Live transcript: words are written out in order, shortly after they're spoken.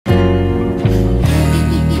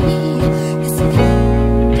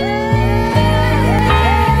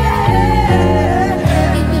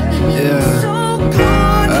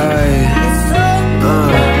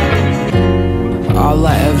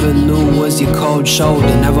cold shoulder.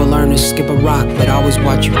 Never learned to skip a rock, but always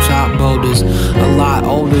watch you top boulders. A lot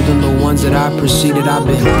older than the ones that I preceded. I've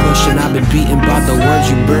been pushing, I've been beaten by the words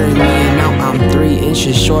you buried me in. Now I'm 3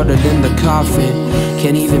 inches shorter than the coffin.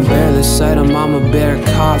 Can't even bear the sight of mama bear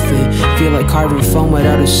coffin. Feel like carving foam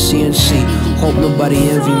without a CNC. Hope nobody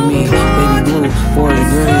envy me. Baby blue, forest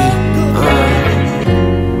green.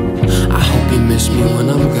 I hope you miss me when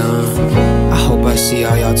I'm gone. I hope I see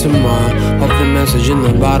all y'all tomorrow. Hope the message in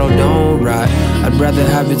the bottle don't rot. I'd rather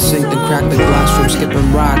have it sink than crack the glass from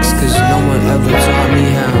skipping rocks, cause no one ever taught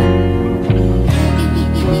me how.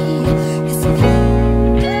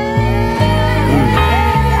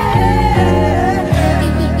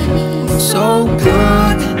 So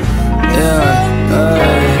good, yeah,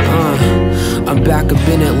 I'm back up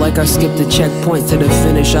in it like I skipped a checkpoint to the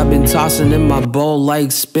finish. I've been tossing in my bowl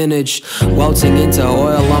like spinach, welting into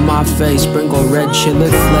oil on my face. Sprinkle red chili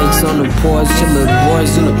flakes on the pores till it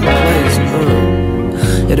boils in the place.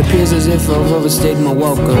 It appears as if I've overstayed my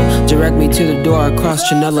welcome. Direct me to the door across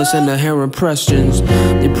Chanellis and the hair impressions.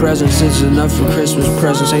 Your presence is enough for Christmas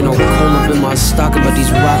presents. Ain't no coal up in my stocking, but these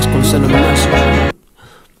rocks gon' send a message.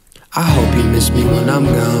 I hope you miss me when I'm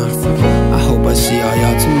gone. I hope I see all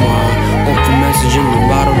y'all tomorrow. Hope the message in the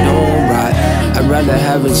bottle don't rot. I'd rather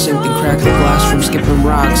have it sink than crack the glass from skipping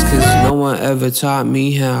rocks, cause no one ever taught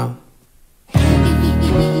me how.